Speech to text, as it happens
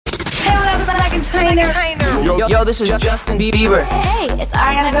Trainer. Yo, this is Justin Bieber. Hey, it's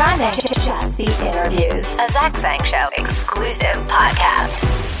Ariana Grande. Just the Interviews, a Zach Sang Show exclusive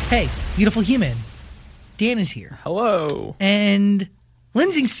podcast. Hey, beautiful human. Dan is here. Hello. And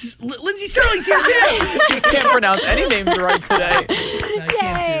Lindsey Stirling's here too. You can't pronounce any names right today. I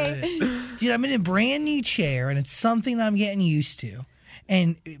can't do it. Dude, I'm in a brand new chair, and it's something that I'm getting used to.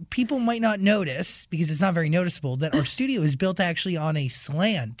 And people might not notice, because it's not very noticeable, that our studio is built actually on a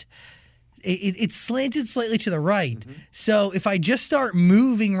slant. It's slanted slightly to the right. Mm-hmm. So if I just start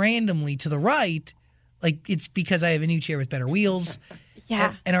moving randomly to the right, like, it's because I have a new chair with better wheels.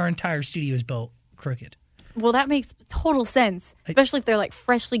 Yeah. And our entire studio is built crooked. Well, that makes total sense, especially if they're like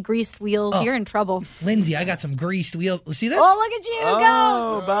freshly greased wheels. You're in trouble. Lindsey, I got some greased wheels. See this? Oh, look at you.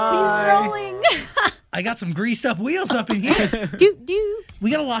 Oh, go. bye. He's rolling. I got some greased up wheels up in here. Do.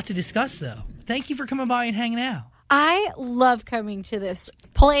 We got a lot to discuss, though. Thank you for coming by and hanging out. I love coming to this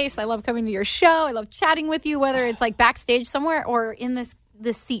place. I love coming to your show. I love chatting with you, whether it's like backstage somewhere or in this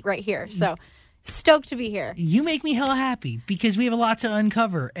seat right here. So stoked to be here. You make me hella happy because we have a lot to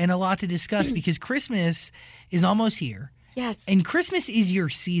uncover and a lot to discuss because Christmas is almost here. Yes. And Christmas is your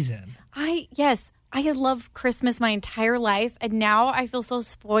season. I love Christmas my entire life. And now I feel so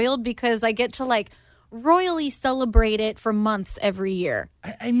spoiled because I get to like royally celebrate it for months every year.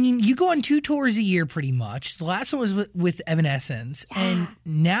 I mean, you go on 2 tours a year pretty much. The last one was with Evanescence. Yeah. And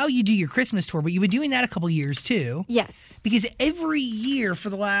now you do your Christmas tour, but you've been doing that a couple years too. Yes. Because every year for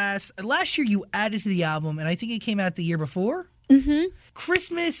the last year you added to the album, and I think it came out the year before. Mm-hmm.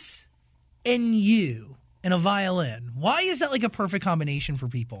 Christmas and You and a violin. Why is that like a perfect combination for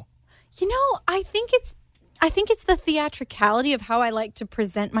people? You know, I think it's the theatricality of how I like to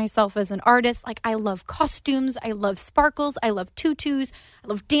present myself as an artist. Like, I love costumes, I love sparkles, I love tutus, I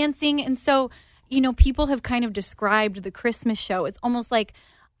love dancing. And so, you know, people have kind of described the Christmas show. It's almost like,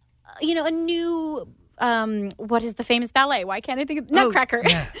 you know, a new, what is the famous ballet? Why can't I think of Nutcracker? Oh,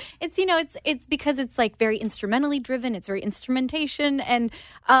 yeah. It's, you know, it's because it's like very instrumentally driven. It's very instrumentation and,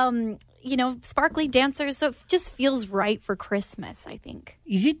 you know, sparkly dancers. So it just feels right for Christmas, I think.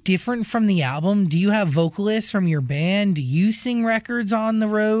 Is it different from the album? Do you have vocalists from your band? Do you sing records on the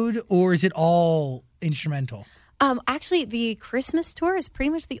road, or is it all instrumental? Actually, the Christmas tour is pretty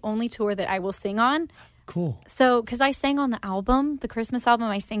much the only tour that I will sing on. Cool. So, because I sang on the album, the Christmas album,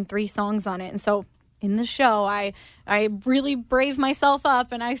 I sang 3 songs on it. And so in the show, I really brave myself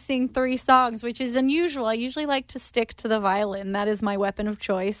up and I sing 3 songs, which is unusual. I usually like to stick to the violin. That is my weapon of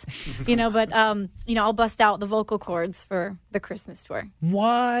choice, you know, but, you know, I'll bust out the vocal cords for the Christmas tour.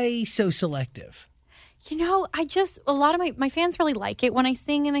 Why so selective? You know, a lot of my fans really like it when I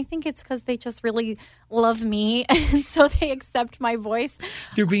sing, and I think it's because they just really love me, and so they accept my voice.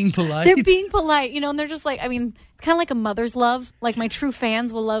 They're being polite. You know, and they're just like, I mean, it's kind of like a mother's love. Like, my true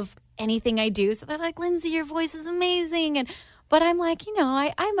fans will love anything I do. So they're like, Lindsey, your voice is amazing. But I'm like, you know,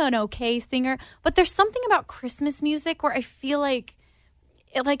 I'm an okay singer. But there's something about Christmas music where I feel like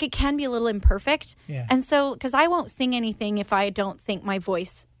it can be a little imperfect. Yeah. And so, because I won't sing anything if I don't think my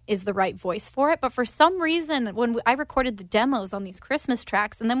voice is the right voice for it. But for some reason, when I recorded the demos on these Christmas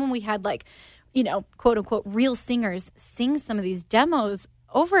tracks, and then when we had like, you know, quote unquote, real singers sing some of these demos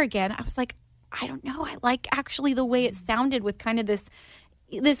over again, I was like, I don't know. I like actually the way it sounded with kind of this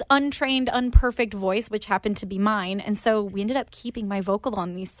untrained, unperfect voice, which happened to be mine. And so we ended up keeping my vocal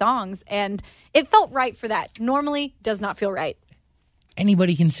on these songs, and it felt right for that. Normally does not feel right.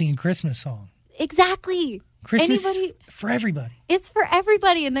 Anybody can sing a Christmas song. Exactly. Christmas for everybody. It's for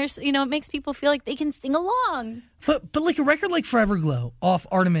everybody, and there's, you know, it makes people feel like they can sing along. But like a record like Forever Glow off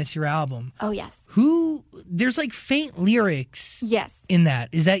Artemis, your album. Oh, yes. There's like faint lyrics. Yes. In that.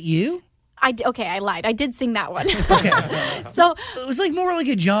 Is that you? Okay, I lied. I did sing that one. Okay. So it was like more like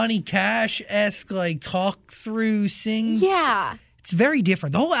a Johnny Cash-esque like talk through sing. Yeah. It's very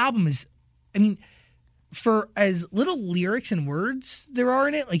different. The whole album is, I mean, for as little lyrics and words there are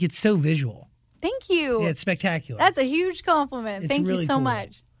in it, like, it's so visual. Thank you. Yeah, it's spectacular. That's a huge compliment. Thank really you so cool.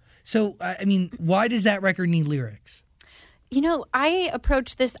 much. So, I mean, why does that record need lyrics? You know, I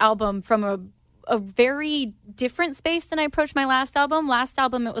approached this album from a very different space than I approached my last album. Last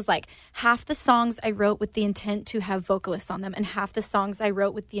album, it was like half the songs I wrote with the intent to have vocalists on them, and half the songs I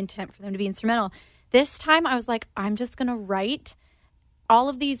wrote with the intent for them to be instrumental. This time, I was like, I'm just going to write all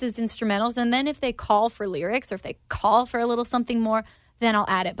of these as instrumentals, and then if they call for lyrics or if they call for a little something more, then I'll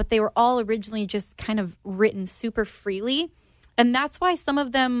add it. But they were all originally just kind of written super freely. And that's why some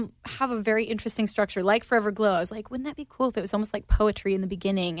of them have a very interesting structure, like Forever Glow. I was like, wouldn't that be cool if it was almost like poetry in the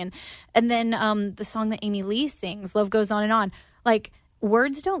beginning? And then the song that Amy Lee sings, Love Goes On and On, like,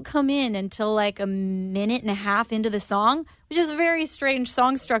 words don't come in until like a minute and a half into the song, which is a very strange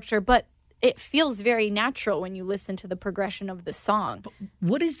song structure. But it feels very natural when you listen to the progression of the song. But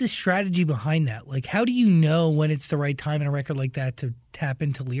what is the strategy behind that? Like, how do you know when it's the right time in a record like that to tap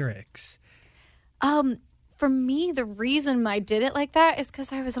into lyrics? For me, the reason I did it like that is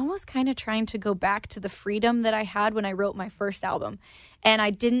because I was almost kind of trying to go back to the freedom that I had when I wrote my first album. And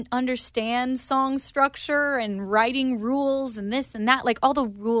I didn't understand song structure and writing rules and this and that, like all the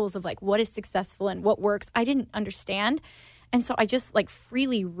rules of like what is successful and what works. I didn't understand. And so I just like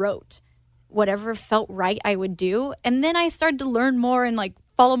freely wrote whatever felt right I would do. And then I started to learn more and like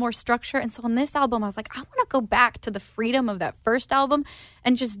follow more structure. And so on this album, I was like, I want to go back to the freedom of that first album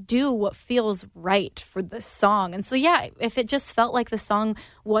and just do what feels right for the song. And so, yeah, if it just felt like the song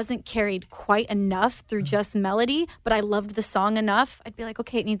wasn't carried quite enough through just melody, but I loved the song enough, I'd be like,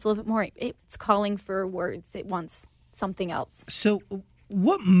 okay, it needs a little bit more. It's calling for words. It wants something else. So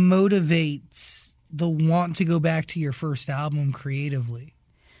what motivates the want to go back to your first album creatively?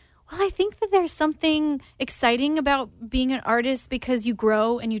 Well, I think that there's something exciting about being an artist because you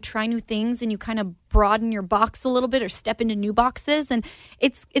grow and you try new things and you kind of broaden your box a little bit or step into new boxes. And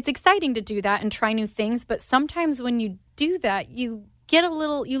it's exciting to do that and try new things. But sometimes when you do that, you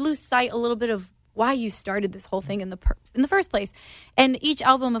lose sight a little bit of why you started this whole thing in the first place. And each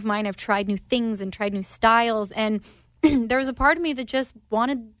album of mine, I've tried new things and tried new styles. And there was a part of me that just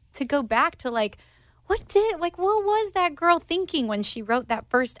wanted to go back to like, what was that girl thinking when she wrote that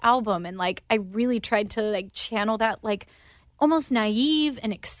first album? And like, I really tried to like channel that like almost naive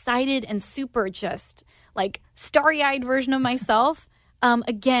and excited and super just like starry-eyed version of myself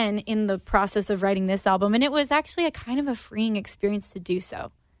again in the process of writing this album. And it was actually a kind of a freeing experience to do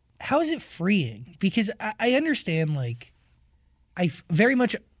so. How is it freeing? Because I understand, like, I very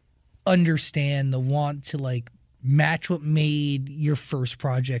much understand the want to like match what made your first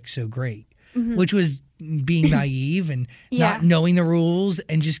project so great. Mm-hmm. Which was being naive and not knowing the rules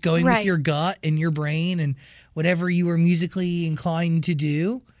and just going with your gut and your brain and whatever you were musically inclined to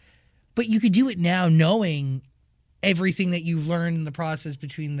do. But you could do it now knowing everything that you've learned in the process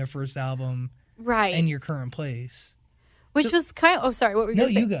between the first album and your current place. Which was kind of, what were you going to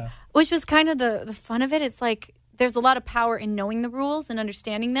say? No, you go. Which was kind of the fun of it. It's like there's a lot of power in knowing the rules and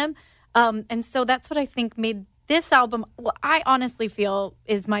understanding them. And so that's what I think made this album, what I honestly feel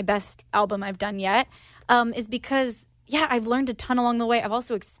is my best album I've done yet, is because, I've learned a ton along the way. I've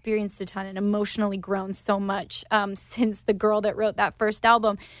also experienced a ton and emotionally grown so much since the girl that wrote that first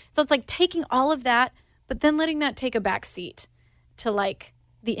album. So it's like taking all of that, but then letting that take a back seat to like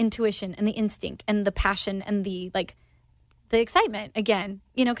the intuition and the instinct and the passion and the like the excitement again,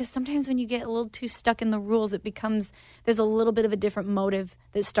 because sometimes when you get a little too stuck in the rules, there's a little bit of a different motive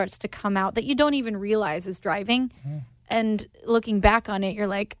that starts to come out that you don't even realize is driving. Mm. And looking back on it, you're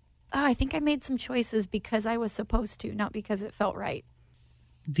like, oh, I think I made some choices because I was supposed to, not because it felt right.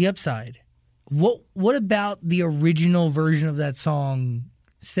 The upside. What about the original version of that song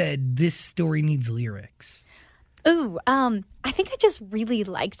said this story needs lyrics? Ooh, I think I just really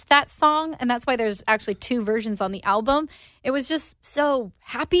liked that song, and that's why there's actually 2 versions on the album. It was just so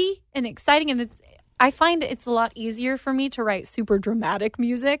happy and exciting, and I find it's a lot easier for me to write super dramatic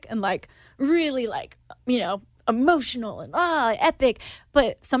music and like really like, emotional and epic.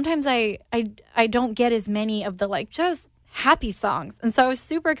 But sometimes I don't get as many of the like just happy songs, and so I was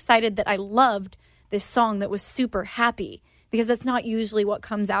super excited that I loved this song that was super happy because that's not usually what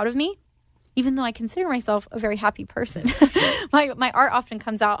comes out of me. Even though I consider myself a very happy person, my art often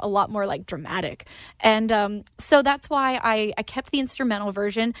comes out a lot more like dramatic. And so that's why I kept the instrumental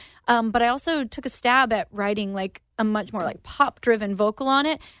version. But I also took a stab at writing like a much more like pop driven vocal on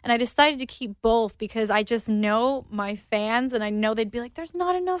it. And I decided to keep both because I just know my fans and I know they'd be like, there's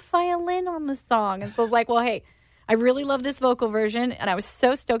not enough violin on the song. And so I was like, well, hey, I really love this vocal version. And I was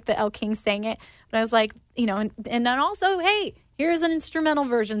so stoked that Elle King sang it. But I was like, and then also, hey, here's an instrumental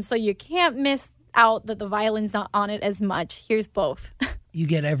version, so you can't miss out that the violin's not on it as much. Here's both. You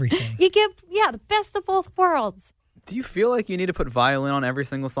get everything. You get, the best of both worlds. Do you feel like you need to put violin on every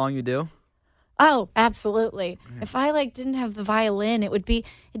single song you do? Oh, absolutely. Yeah. If I didn't have the violin, it'd be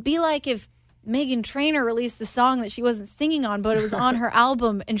like if Meghan Trainor released a song that she wasn't singing on, but it was on her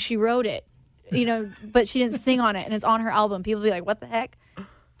album and she wrote it, but she didn't sing on it and it's on her album. People be like, what the heck?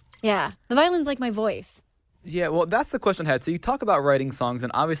 Yeah. The violin's like my voice. Yeah, well, that's the question I had. So you talk about writing songs,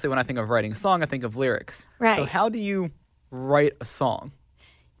 and obviously when I think of writing a song, I think of lyrics. Right. So how do you write a song?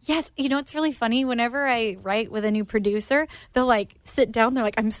 Yes, it's really funny. Whenever I write with a new producer, they'll sit down. They're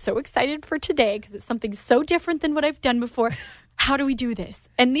like, I'm so excited for today because it's something so different than what I've done before. How do we do this?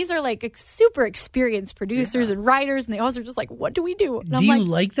 And these are super experienced producers and writers, and they always are just like, what do we do? And do you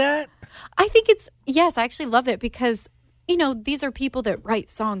like that? I think yes, I actually love it because these are people that write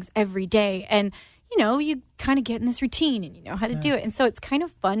songs every day, and you kind of get in this routine and you know how to do it. And so it's kind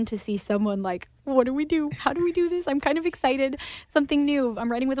of fun to see someone like, what do we do? How do we do this? I'm kind of excited. Something new. I'm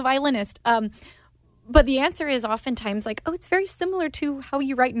writing with a violinist. But the answer is oftentimes like, oh, it's very similar to how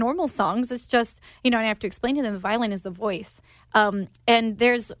you write normal songs. It's just, and I have to explain to them the violin is the voice. And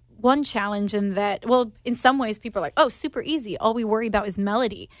there's one challenge in that, well, in some ways people are like, oh, super easy. All we worry about is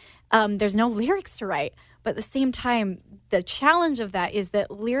melody. There's no lyrics to write. But at the same time, the challenge of that is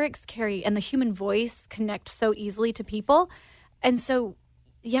that lyrics carry and the human voice connect so easily to people. And so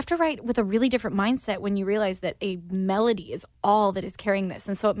you have to write with a really different mindset when you realize that a melody is all that is carrying this.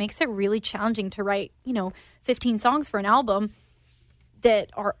 And so it makes it really challenging to write, 15 songs for an album that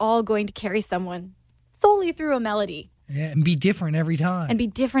are all going to carry someone solely through a melody. Yeah, and be different every time.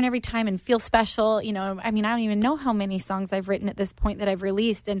 And feel special. I don't even know how many songs I've written at this point that I've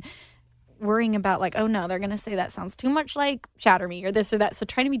released, and worrying about like, oh no, they're going to say that sounds too much like Shatter Me or this or that. So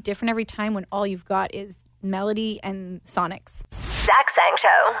trying to be different every time when all you've got is melody and sonics. Zach Sang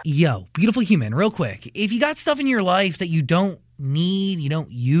Show. Yo, beautiful human, real quick. If you got stuff in your life that you don't need, you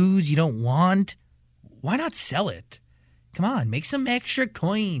don't use, you don't want, why not sell it? Come on, make some extra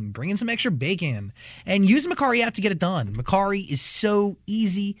coin, bring in some extra bacon, and use the Macari app to get it done. Macari is so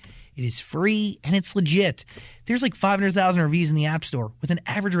easy. It is free, and it's legit. There's like 500,000 reviews in the App Store with an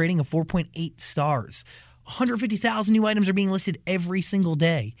average rating of 4.8 stars. 150,000 new items are being listed every single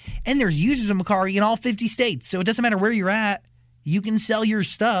day. And there's users of Macari in all 50 states, so it doesn't matter where you're at. You can sell your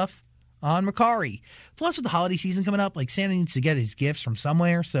stuff on Macari. Plus, with the holiday season coming up, like Santa needs to get his gifts from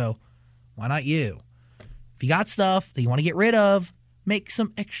somewhere, so why not you? If you got stuff that you want to get rid of, make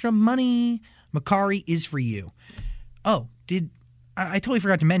some extra money. Macari is for you. Oh, I totally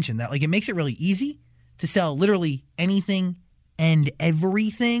forgot to mention that it makes it really easy to sell literally anything and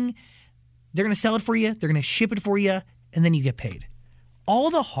everything. They're going to sell it for you. They're going to ship it for you, and then you get paid.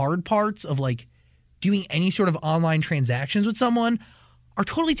 All the hard parts of doing any sort of online transactions with someone are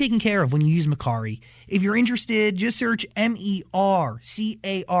totally taken care of when you use Macari. If you're interested, just search Mercari,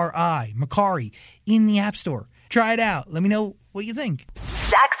 Macari, in the App Store. Try it out. Let me know what you think.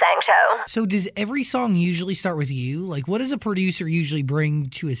 Zach Sang Show. So does every song usually start with you? What does a producer usually bring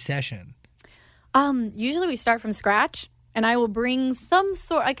to a session? Usually we start from scratch, and I will bring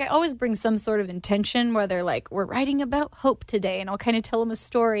I always bring some sort of intention, whether we're writing about hope today, and I'll kind of tell them a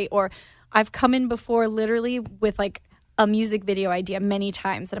story, or I've come in before literally with a music video idea many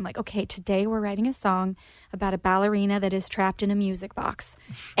times, and I'm like, okay, today we're writing a song about a ballerina that is trapped in a music box,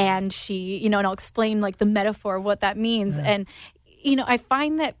 and she, and I'll explain the metaphor of what that means. Yeah. And I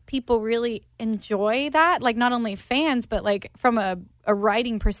find that people really enjoy that, not only fans, but from a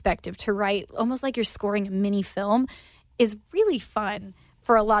writing perspective, to write almost like you're scoring a mini film is really fun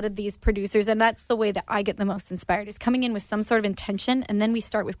for a lot of these producers. And that's the way that I get the most inspired, is coming in with some sort of intention, and then we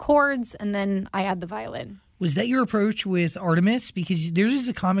start with chords, and then I add the violin. Was that your approach with Artemis? Because there is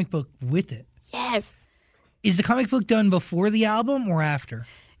a comic book with it. Yes. Is the comic book done before the album or after?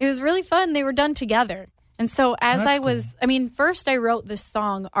 It was really fun. They were done together. And so first I wrote this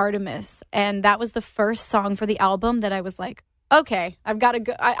song, Artemis, and that was the first song for the album that I was like, okay, I've got to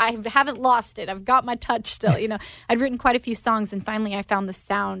go. I haven't lost it. I've got my touch still. I'd written quite a few songs, and finally I found the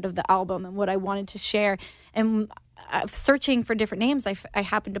sound of the album and what I wanted to share. And searching for different names, I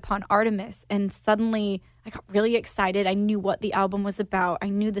happened upon Artemis, and suddenly I got really excited. I knew what the album was about. I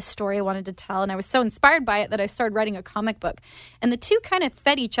knew the story I wanted to tell, and I was so inspired by it that I started writing a comic book. And the two kind of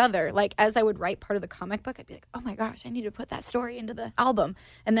fed each other. As I would write part of the comic book, I'd be like, oh my gosh, I need to put that story into the album.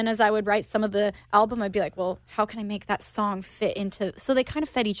 And then as I would write some of the album, I'd be like, well, how can I make that song fit into... So they kind of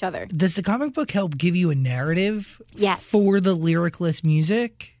fed each other. Does the comic book help give you a narrative? Yes. For the lyricless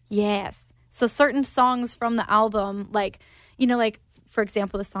music? Yes. So certain songs from the album, for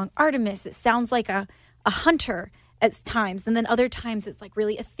example, the song Artemis, it sounds like a hunter at times, and then other times it's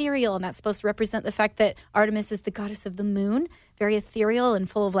really ethereal, and that's supposed to represent the fact that Artemis is the goddess of the moon, very ethereal and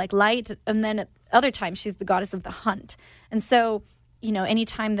full of light, and then at other times she's the goddess of the hunt. And so,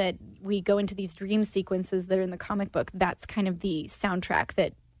 anytime that we go into these dream sequences that are in the comic book, that's kind of the soundtrack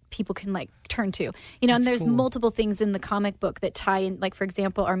that people can turn to, and there's cool. Multiple things in the comic book that tie in, for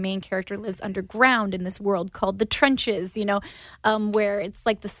example, our main character lives underground in this world called the trenches, where it's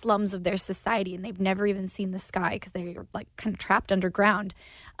the slums of their society, and they've never even seen the sky because they're kind of trapped underground,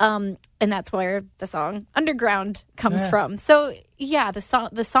 and that's where the song Underground comes from. So yeah, the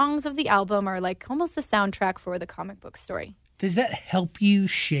songs of the album are almost the soundtrack for the comic book story. Does that help you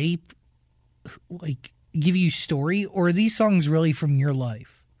shape, give you story, or are these songs really from your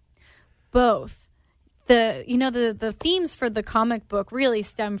life? Both. The themes for the comic book really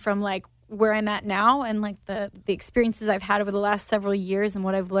stem from where I'm at now and like the experiences I've had over the last several years and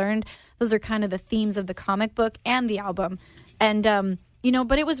what I've learned, those are kind of the themes of the comic book and the album. And,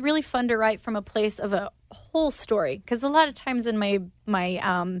 but it was really fun to write from a place of a whole story. Because a lot of times in my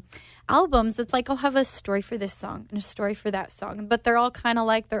albums, it's like I'll have a story for this song and a story for that song. But they're all kind of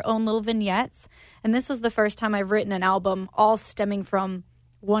like their own little vignettes. And this was the first time I've written an album all stemming from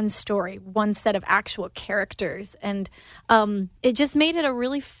one story, one set of actual characters. And it just made it a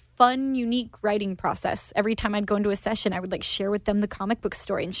really fun, unique writing process. Every time I'd go into a session, I would like share with them the comic book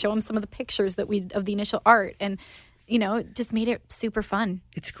story and show them some of the pictures of the initial art. And, it just made it super fun.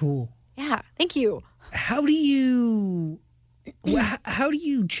 It's cool. Yeah. Thank you. How do you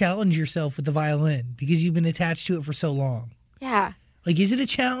challenge yourself with the violin? Because you've been attached to it for so long. Yeah. Like, is it a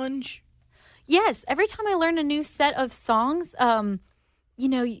challenge? Yes. Every time I learn a new set of songs, I don't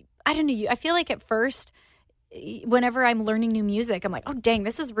know. I feel like at first, whenever I'm learning new music, I'm like, oh, dang,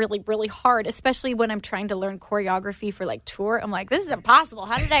 this is really, really hard, especially when I'm trying to learn choreography for like tour. I'm like, this is impossible.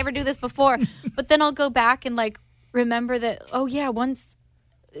 How did I ever do this before? But then I'll go back and like remember that, oh, yeah, once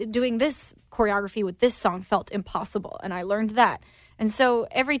doing this choreography with this song felt impossible. And I learned that. And so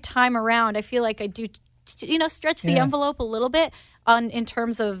every time around, I feel like I do, stretch the envelope a little bit in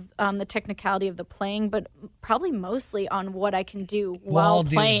terms of the technicality of the playing, but probably mostly on what I can do while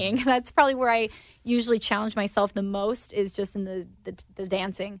playing. That's probably where I usually challenge myself the most, is just in the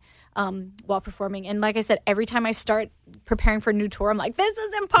dancing while performing. And like I said, every time I start preparing for a new tour, I'm like, this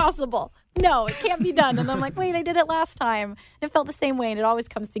is impossible. No, it can't be done. And then I'm like, wait, I did it last time. And it felt the same way. And it always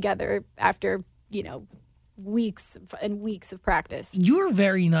comes together after, weeks and weeks of practice. You're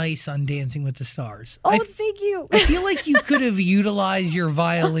very nice on Dancing with the Stars. Oh, thank you. I feel like you could have utilized your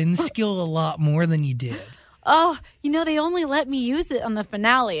violin skill a lot more than you did. Oh, they only let me use it on the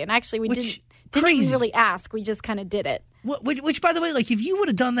finale. And actually, we didn't even really ask. We just kind of did it. Which, by the way, like if you would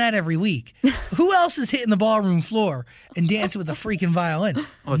have done that every week, who else is hitting the ballroom floor and dancing with a freaking violin?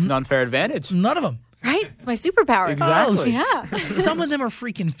 Well, it's an unfair advantage. None of them. Right? It's my superpower. Exactly. Oh, yeah. Some of them are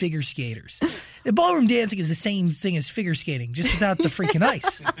freaking figure skaters. The ballroom dancing is the same thing as figure skating, just without the freaking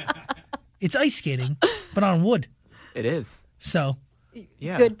ice. It's ice skating, but on wood. It is. So,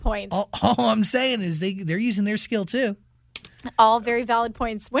 yeah. Good point. All I'm saying is they're using their skill too. All very valid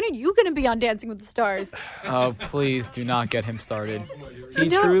points. When are you going to be on Dancing with the Stars? Oh, please do not get him started. He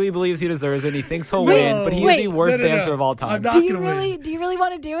truly believes he deserves it. He thinks he'll win, but he's the worst dancer of all time. Do you really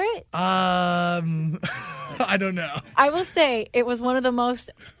want to do it? I don't know. I will say it was one of the most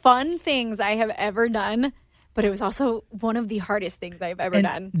fun things I have ever done, but it was also one of the hardest things I've ever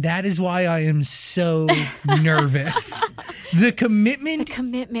done. That is why I am so nervous. The commitment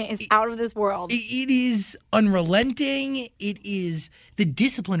is out of this world. It is unrelenting. It is the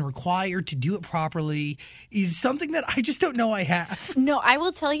discipline required to do it properly is something that I just don't know I have. No, I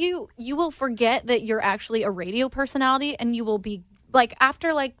will tell you, you will forget that you're actually a radio personality, and you will be like,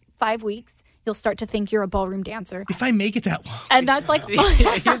 after like 5 weeks, you'll start to think you're a ballroom dancer. If I make it that long. And that's like...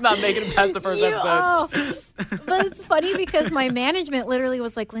 He's not making it past the first episode. But it's funny because my management literally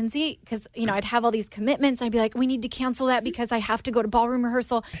was like, Lindsey, because, I'd have all these commitments. And I'd be like, we need to cancel that because I have to go to ballroom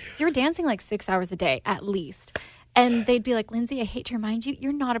rehearsal. So you're dancing like 6 hours a day at least. And they'd be like, Lindsey, I hate to remind you,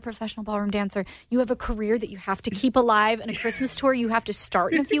 you're not a professional ballroom dancer. You have a career that you have to keep alive, and a Christmas tour you have to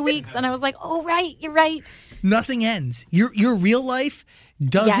start in a few weeks. And I was like, oh, right, you're right. Nothing ends. Your real life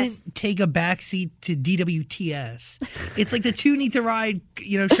doesn't take a backseat to DWTS. It's like the two need to ride,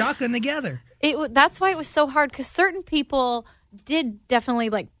 shotgun together. That's why it was so hard, because certain people did definitely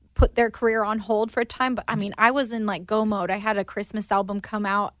like put their career on hold for a time. But I mean, I was in like go mode. I had a Christmas album come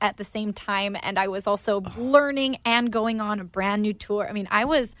out at the same time, and I was also learning and going on a brand new tour. I mean, I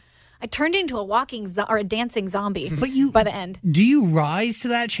turned into a dancing zombie by the end. Do you rise to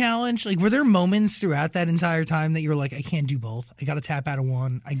that challenge? Like, were there moments throughout that entire time that you were like, I can't do both. I got to tap out of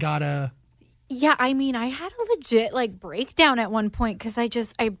one. Yeah, I mean, I had a legit like breakdown at one point because I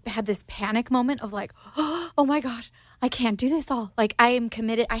had this panic moment of like, oh my gosh, I can't do this all. Like, I am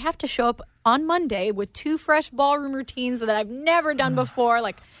committed. I have to show up on Monday with 2 fresh ballroom routines that I've never done before,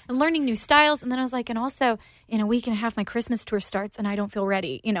 like, and learning new styles. And then I was like, and also in a week and a half, my Christmas tour starts and I don't feel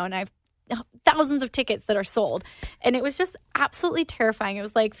ready, and I have thousands of tickets that are sold. And it was just absolutely terrifying. It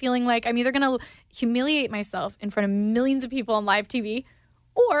was like feeling like I'm either going to humiliate myself in front of millions of people on live TV,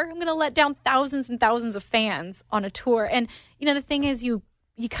 or I'm going to let down thousands and thousands of fans on a tour. And, the thing is, you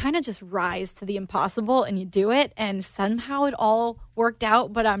kind of just rise to the impossible and you do it. And somehow it all worked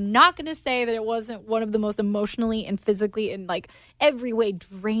out. But I'm not going to say that it wasn't one of the most emotionally and physically and like every way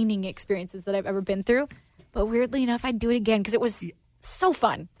draining experiences that I've ever been through. But weirdly enough, I'd do it again because it was so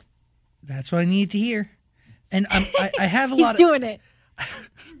fun. That's what I need to hear. And I have a lot of... He's doing it.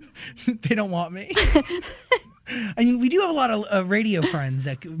 They don't want me. I mean, we do have a lot of radio friends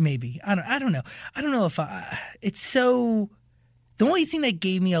that maybe. I don't know. I don't know if it's so. The only thing that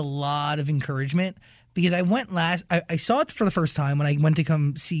gave me a lot of encouragement, because I went I saw it for the first time when I went to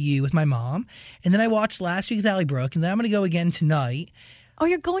come see you with my mom, and then I watched last week's Ally Brooke, and then I'm going to go again tonight. Oh,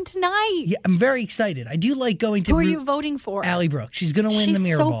 you're going tonight? Yeah, I'm very excited. I do like going to. Who are you voting for? Ally Brooke. She's going to win the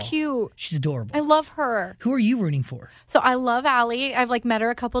mirror ball. She's so cute. She's adorable. I love her. Who are you rooting for? So I love Ally. I've met her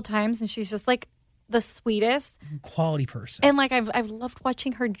a couple times, and she's just the sweetest quality person. And I've loved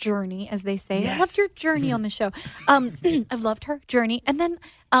watching her journey, as they say. Yes. I loved your journey on the show. I've loved her journey. And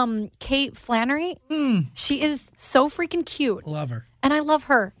then Kate Flannery, she is so freaking cute. Love her. And I love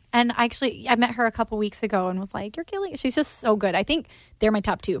her. And I met her a couple weeks ago and was like, you're killing it. She's just so good. I think they're my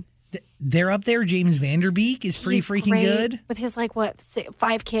top two. They're up there. James Vanderbeek is pretty freaking great, good. With his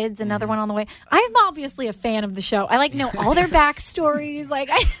 5 kids, another one on the way. I'm obviously a fan of the show. I know all their backstories.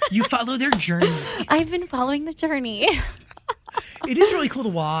 You follow their journey. I've been following the journey. It is really cool to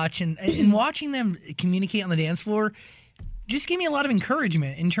watch, and watching them communicate on the dance floor just gave me a lot of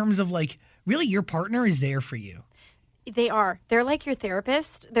encouragement in terms of really your partner is there for you. They are. They're like your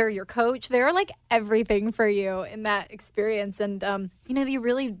therapist. They're your coach. They're everything for you in that experience. And, you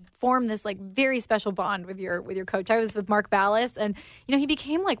really form this very special bond with your coach. I was with Mark Ballas, and, he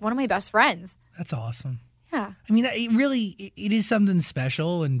became one of my best friends. That's awesome. Yeah. I mean, it is something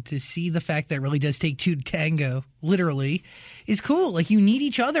special. And to see the fact that it really does take two to tango, literally, is cool. You need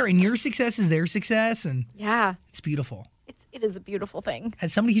each other, and your success is their success. And yeah, it's beautiful. It is a beautiful thing.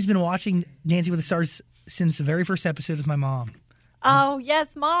 As somebody who's been watching Dancing with the Stars since the very first episode with my mom. Oh,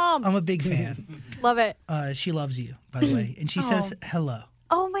 yes, Mom. I'm a big fan. Love it. She loves you, by the way. And she says hello.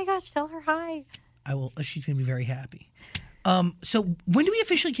 Oh, my gosh. Tell her hi. I will. She's going to be very happy. So when do we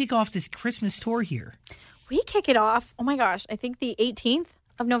officially kick off this Christmas tour here? We kick it off, oh, my gosh, I think the 18th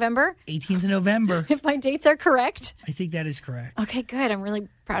of November. 18th of November. If my dates are correct. I think that is correct. Okay, good. I'm really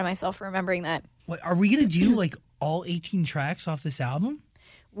proud of myself for remembering that. What, are we going to do, all 18 tracks off this album?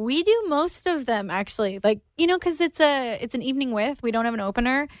 We do most of them, actually. Because it's an evening with. We don't have an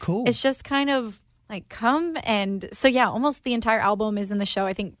opener. Cool. It's just kind of come and... So, yeah, almost the entire album is in the show.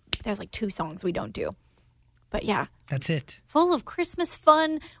 I think there's 2 songs we don't do. But, yeah. That's it. Full of Christmas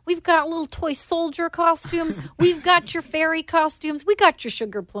fun. We've got little toy soldier costumes. We've got your fairy costumes. We got your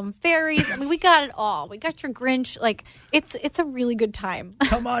sugar plum fairies. I mean, we got it all. We got your Grinch. It's a really good time.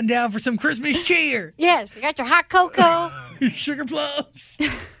 Come on down for some Christmas cheer. Yes, we got your hot cocoa. Sugar plums.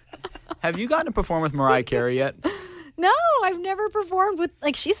 Have you gotten to perform with Mariah Carey yet? No, I've never performed with,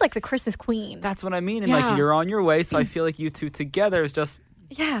 she's the Christmas queen. That's what I mean. And you're on your way, so I feel like you two together is just...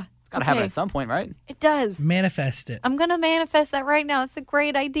 Yeah. Gotta have it at some point, right? It does. Manifest it. I'm going to manifest that right now. It's a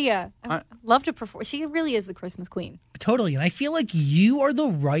great idea. I'd love to perform. She really is the Christmas queen. Totally. And I feel like you are the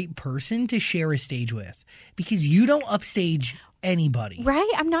right person to share a stage with because you don't upstage anybody.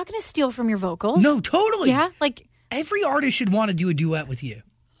 Right? I'm not going to steal from your vocals. No, totally. Yeah? Every artist should want to do a duet with you.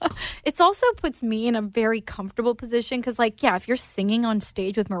 It also puts me in a very comfortable position because, if you're singing on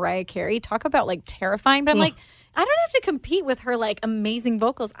stage with Mariah Carey, talk about, terrifying. But I'm I don't have to compete with her, amazing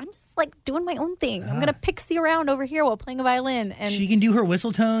vocals. I'm just, doing my own thing. I'm going to pixie around over here while playing a violin. And she can do her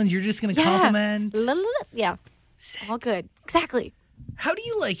whistle tones. You're just going to compliment. Yeah. All good. Exactly. How do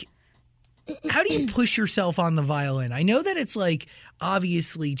you push yourself on the violin? I know that it's,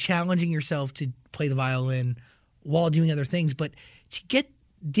 obviously challenging yourself to play the violin while doing other things, but to get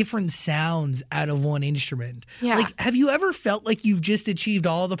different sounds out of one instrument. Yeah. Have you ever felt like you've just achieved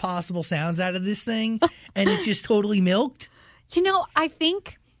all the possible sounds out of this thing and it's just totally milked? I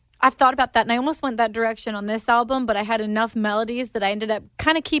think I've thought about that, and I almost went that direction on this album, but I had enough melodies that I ended up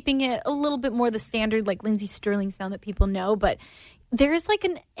kind of keeping it a little bit more the standard, Lindsey Stirling sound that people know. But there's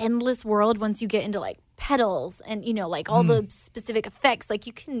an endless world once you get into pedals and, all the specific effects.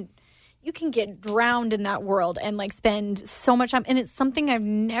 You can get drowned in that world and spend so much time. And it's something I've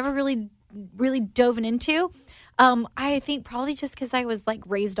never really dove into. I think probably just because I was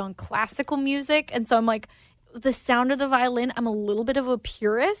raised on classical music. And so I'm the sound of the violin, I'm a little bit of a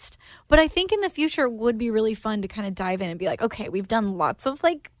purist. But I think in the future it would be really fun to kind of dive in and be okay, we've done lots of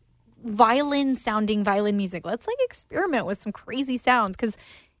violin sounding violin music. Let's experiment with some crazy sounds. Because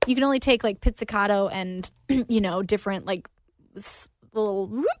you can only take pizzicato and, different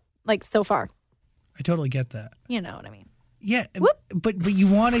little... so far. I totally get that. You know what I mean? Yeah, but you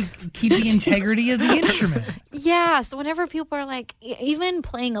want to keep the integrity of the instrument. Yeah, so whenever people are even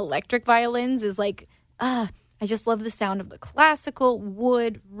playing electric violins is I I just love the sound of the classical,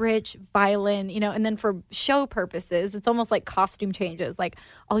 wood, rich violin, and then for show purposes, it's almost like costume changes. Like,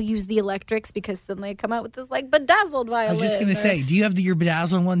 I'll use the electrics because suddenly I come out with this, like, bedazzled violin. I was just going to say, do you have your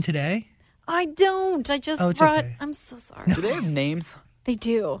bedazzled one today? I don't. I just brought... Okay. I'm so sorry. Do they have names? They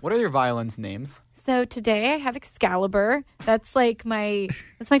do. What are your violins' names? So today I have Excalibur. That's like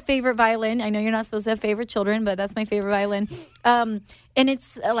that's my favorite violin. I know you're not supposed to have favorite children, but that's my favorite violin. And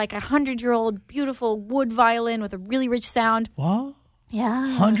it's like 100-year-old beautiful wood violin with a really rich sound. What? Yeah.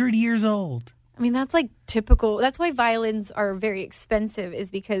 100 years old. I mean, that's like typical. That's why violins are very expensive,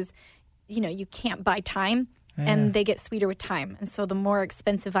 is because, you can't buy time and they get sweeter with time. And so the more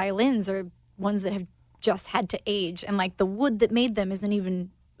expensive violins are ones that have just had to age, and like the wood that made them isn't even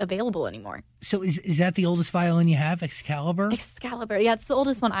available anymore. So is that the oldest violin you have, Excalibur? Excalibur, yeah, it's the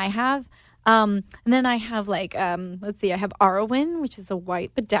oldest one I have. And then I have I have Arwen, which is a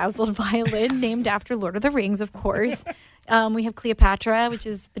white bedazzled violin named after Lord of the Rings, of course. We have Cleopatra, which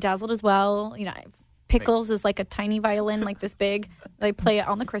is bedazzled as well. Pickles is like a tiny violin, like this big. They play it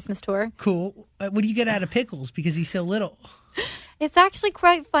on the Christmas tour. Cool. What do you get out of Pickles because he's so little? It's actually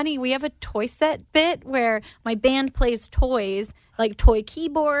quite funny. We have a toy set bit where my band plays toys, like toy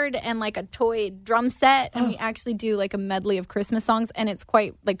keyboard and like a toy drum set, and we actually do like a medley of Christmas songs, and it's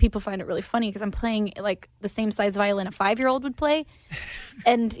quite, like, people find it really funny because I'm playing like the same size violin a 5-year-old would play,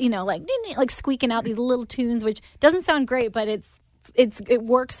 and like squeaking out these little tunes, which doesn't sound great, but it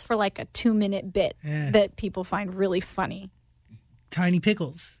works for like a 2-minute bit that people find really funny. Tiny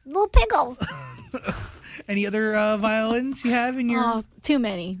Pickles. Little Pickles. Any other violins you have in your... Oh, too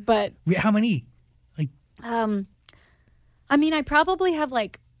many, but... How many? I mean, I probably have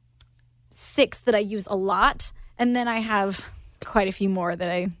like 6 that I use a lot, and then I have quite a few more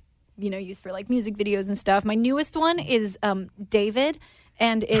that I, use for like music videos and stuff. My newest one is David,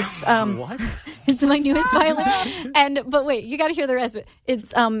 and it's... What? It's my newest violin. But wait, you got to hear the rest of it.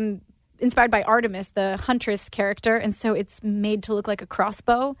 It's... inspired by Artemis, the huntress character, and so it's made to look like a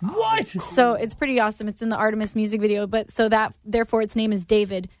crossbow. What? So it's pretty awesome. It's in the Artemis music video, but so therefore its name is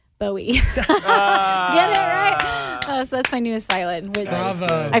David Bowie. Get it right? So that's my newest violin, which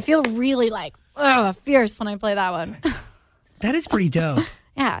Bravo. I feel really like fierce when I play that one. That is pretty dope.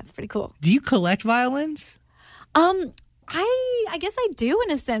 Yeah, it's pretty cool. Do you collect violins? I guess I do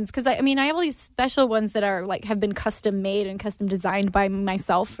in a sense, because I have all these special ones that are like have been custom made and custom designed by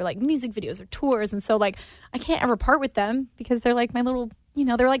myself for like music videos or tours, and so like I can't ever part with them because they're like my little,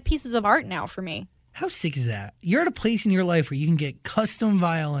 they're like pieces of art now for me. How sick is that? You're at a place in your life where you can get custom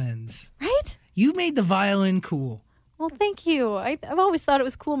violins. Right? You made the violin cool. Well, thank you. I've always thought it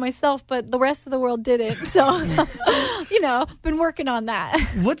was cool myself, but the rest of the world didn't. So, been working on that.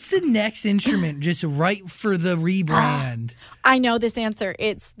 What's the next instrument just right for the rebrand? I know this answer.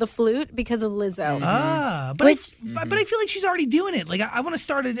 It's the flute because of Lizzo. But I feel like she's already doing it. Like I want to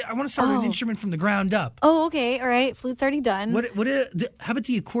start an instrument from the ground up. Oh, okay. All right. Flute's already done. How about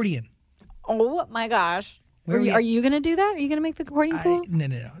the accordion? Oh my gosh. Are you going to do that? Are you going to make the accordion cool?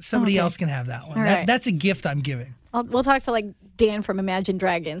 No. Somebody else can have that one. Right. That's a gift I'm giving. We'll talk to like Dan from Imagine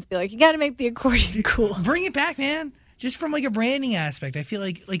Dragons. Be like, you got to make the accordion cool. Bring it back, man. Just from like a branding aspect. I feel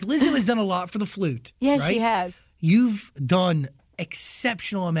like Lizzo has done a lot for the flute. Yeah, right? She has. You've done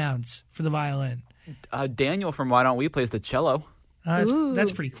exceptional amounts for the violin. Daniel from Why Don't We plays the cello.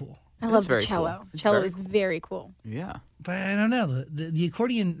 That's pretty cool. I love the cello. Cool. Cello is very cool. Yeah. But I don't know. The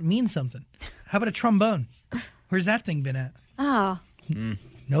accordion means something. How about a trombone? Where's that thing been at? Oh.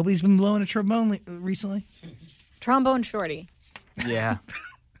 Nobody's been blowing a trombone recently? Trombone Shorty. Yeah.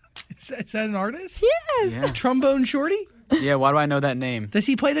 Is that an artist? Yes. Yeah. Trombone Shorty? Yeah, why do I know that name? Does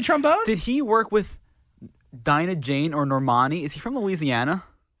he play the trombone? Did he work with Dinah Jane or Normani? Is he from Louisiana?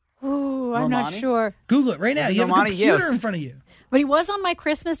 Ooh, I'm not sure. Google it right now. You have a computer in front of you. But he was on my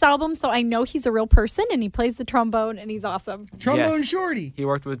Christmas album, so I know he's a real person, and he plays the trombone, and he's awesome. Trombone Shorty. He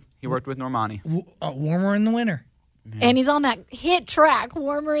worked with Normani. Warmer in the Winter. Yeah. And he's on that hit track,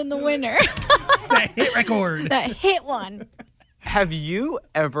 Warmer in the Winter. That hit record. That hit one. Have you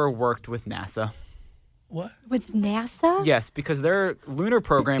ever worked with NASA? What? With NASA? Yes, because their lunar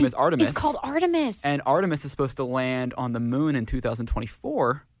program is Artemis. It's called Artemis. And Artemis is supposed to land on the moon in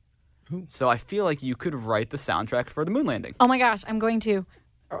 2024. Ooh. So I feel like you could write the soundtrack for the moon landing. Oh my gosh, I'm going to.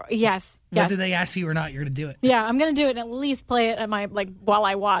 Yes. Whether they ask you or not, you're going to do it. Yeah, I'm going to do it and at least play it at my while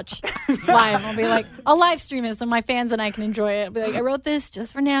I watch live. I'll be like, I'll live stream it so my fans and I can enjoy it. I'll be like, I wrote this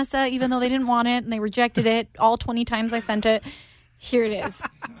just for NASA, even though they didn't want it and they rejected it all 20 times I sent it. Here it is.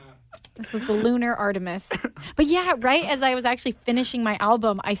 This is the lunar Artemis. But yeah, right as I was actually finishing my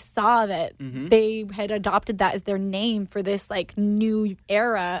album, I saw that they had adopted that as their name for this like new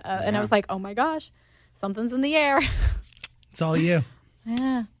era. And I was like, oh my gosh. something's in the air. It's all you.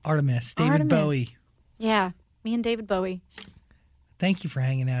 Yeah. Artemis, David Artemis. Bowie. Yeah, me and David Bowie. Thank you for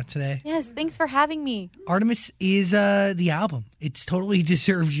hanging out today. Yes, thanks for having me. Artemis is the album. It's totally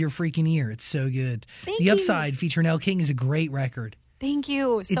deserves your freaking ear. It's so good. Thank The you. Upside featuring Elle King is a great record. Thank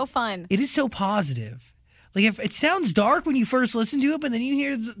you. So fun. It is so positive. Like, if it sounds dark when you first listen to it, but then you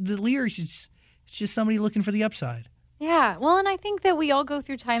hear the lyrics, it's just somebody looking for the upside. Yeah. Well, and I think that we all go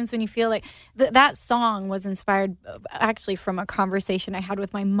through times when you feel like that song was inspired actually from a conversation I had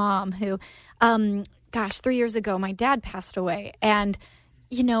with my mom who, 3 years ago, my dad passed away. And,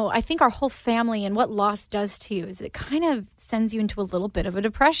 you know, I think our whole family and what loss does to you is it kind of sends you into a little bit of a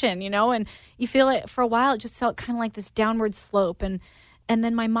depression, you know, and you feel it for a while. It just felt kind of like this downward slope. And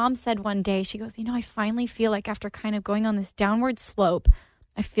then my mom said one day, she goes, you know, I finally feel like after kind of going on this downward slope,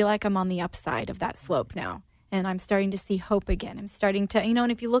 I feel like I'm on the upside of that slope now. And I'm starting to see hope again. I'm starting to, you know,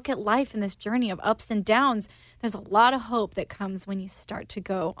 and if you look at life in this journey of ups and downs, there's a lot of hope that comes when you start to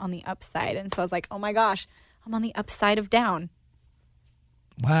go on the upside. And so I was like, oh my gosh, I'm on the upside of down.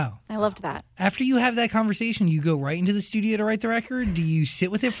 Wow. I loved that. After you have that conversation, you go right into the studio to write the record? Do you sit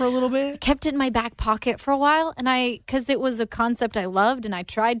with it for a little bit? Kept it in my back pocket for a while, and because it was a concept I loved, and I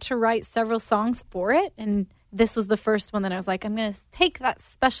tried to write several songs for it, and this was the first one that I was like, I'm going to take that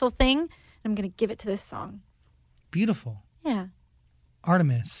special thing, and I'm going to give it to this song. Beautiful. Yeah.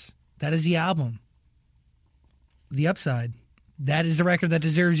 Artemis, that is the album. The Upside. That is the record that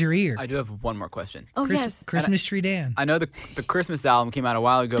deserves your ear. I do have one more question. Oh, yes. Christmas Tree Dan. I know the Christmas album came out a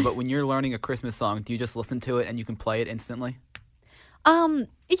while ago, but when you're learning a Christmas song, do you just listen to it and you can play it instantly?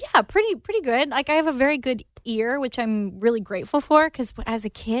 Yeah, pretty good. Like, I have a very good ear, which I'm really grateful for, because as a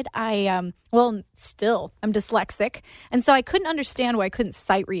kid, I'm dyslexic. And so I couldn't understand why I couldn't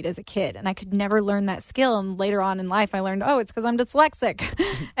sight read as a kid. And I could never learn that skill. And later on in life, I learned, it's because I'm dyslexic.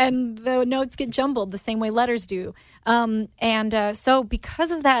 And the notes get jumbled the same way letters do. So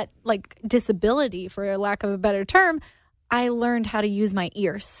because of that, like, disability, for lack of a better term, I learned how to use my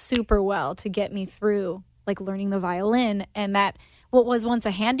ear super well to get me through, like, learning the violin. And that what was once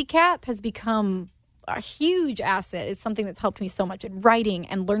a handicap has become a huge asset. It's something that's helped me so much in writing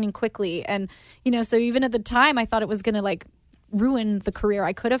and learning quickly. And, you know, so even at the time, I thought it was going to, like, ruin the career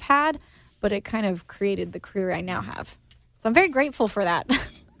I could have had, but it kind of created the career I now have. So I'm very grateful for that.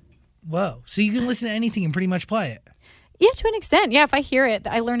 Whoa. So you can listen to anything and pretty much play it? Yeah, to an extent. Yeah, if I hear it,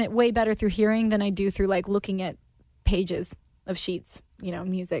 I learn it way better through hearing than I do through, like, looking at pages of sheets, you know,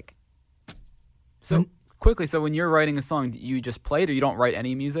 music. So quickly, so when you're writing a song, do you just play it or you don't write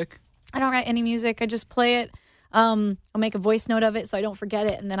any music? I don't write any music. I just play it. I'll make a voice note of it so I don't forget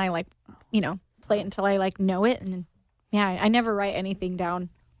it. And then I, like, you know, play it until I, like, know it. And yeah, I never write anything down.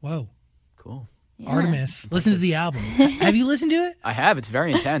 Whoa. Cool. Yeah. Artemis, listen to the album. Have you listened to it? I have. It's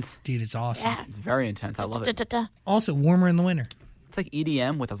very intense. Dude, it's awesome. Yeah. It's very intense. I love it. Also, Warmer in the Winter. It's like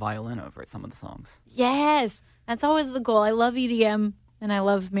EDM with a violin over it, some of the songs. Yes. That's always the goal. I love EDM. And I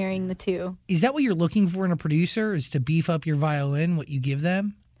love marrying the two. Is that what you're looking for in a producer, is to beef up your violin, what you give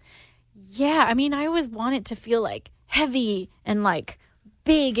them? Yeah, I mean, I always want it to feel, like, heavy and, like,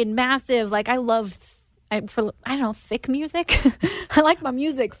 big and massive. Like, I love, thick music. I like my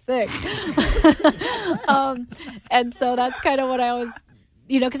music thick. And so that's kind of what I always,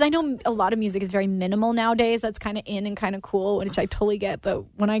 you know, because I know a lot of music is very minimal nowadays. That's kind of in and kind of cool, which I totally get. But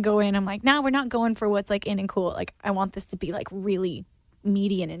when I go in, I'm like, we're not going for what's, like, in and cool. Like, I want this to be, like, really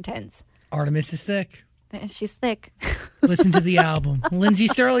meaty and intense. Artemis is thick. She's thick. Listen to the album. Lindsey,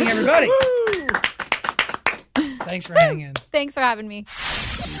 Stirling, everybody. Thanks for hanging. Thanks for having me.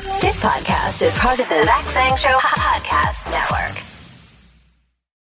 This podcast is part of the Zach Sang Show Podcast Network.